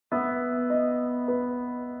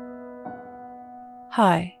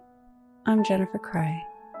Hi, I'm Jennifer Cray.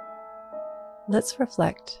 Let's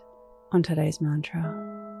reflect on today's mantra.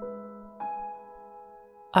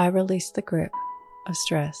 I release the grip of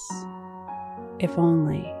stress, if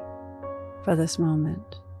only for this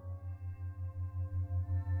moment.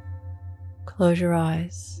 Close your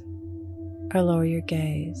eyes or lower your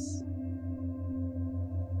gaze.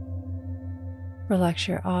 Relax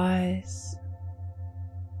your eyes,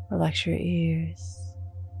 relax your ears,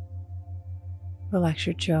 relax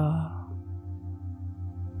your jaw.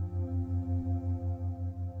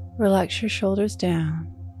 Relax your shoulders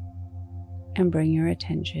down and bring your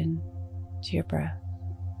attention to your breath.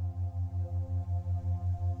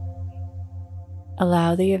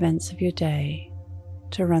 Allow the events of your day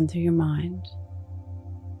to run through your mind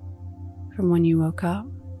from when you woke up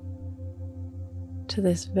to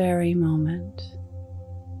this very moment.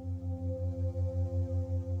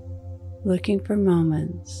 Looking for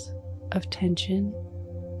moments of tension,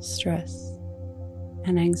 stress,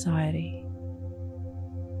 and anxiety.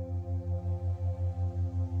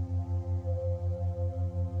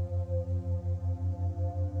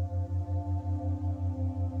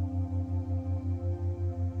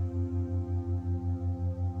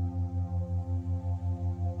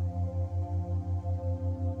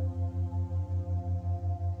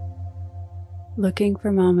 Looking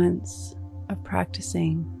for moments of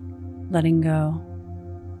practicing letting go.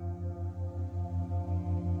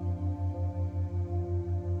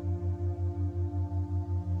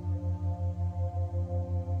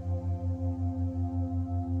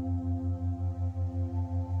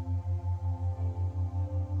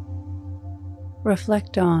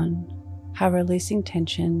 Reflect on how releasing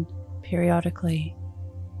tension periodically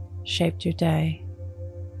shaped your day.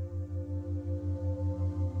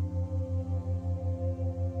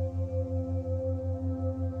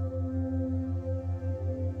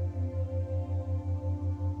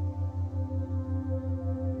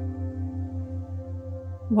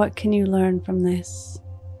 What can you learn from this?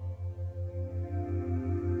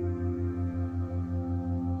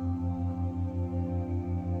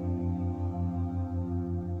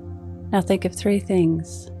 Now think of 3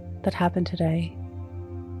 things that happened today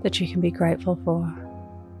that you can be grateful for.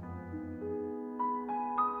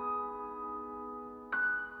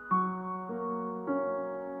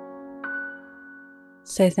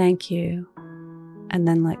 Say thank you and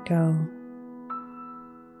then let go.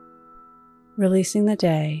 Releasing the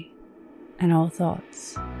day and all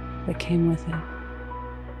thoughts that came with it.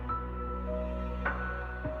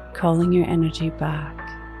 Calling your energy back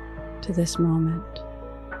to this moment.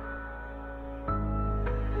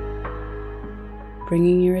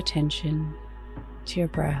 Bringing your attention to your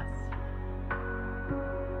breath.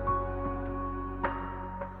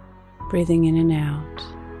 Breathing in and out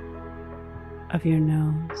of your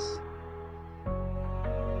nose.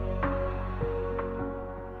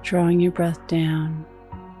 Drawing your breath down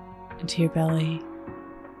into your belly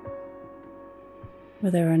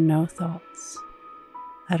where there are no thoughts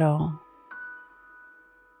at all.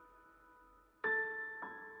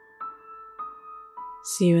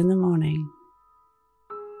 See you in the morning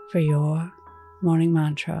for your morning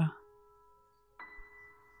mantra.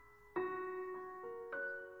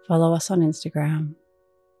 Follow us on Instagram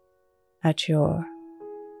at Your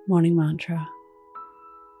Morning Mantra.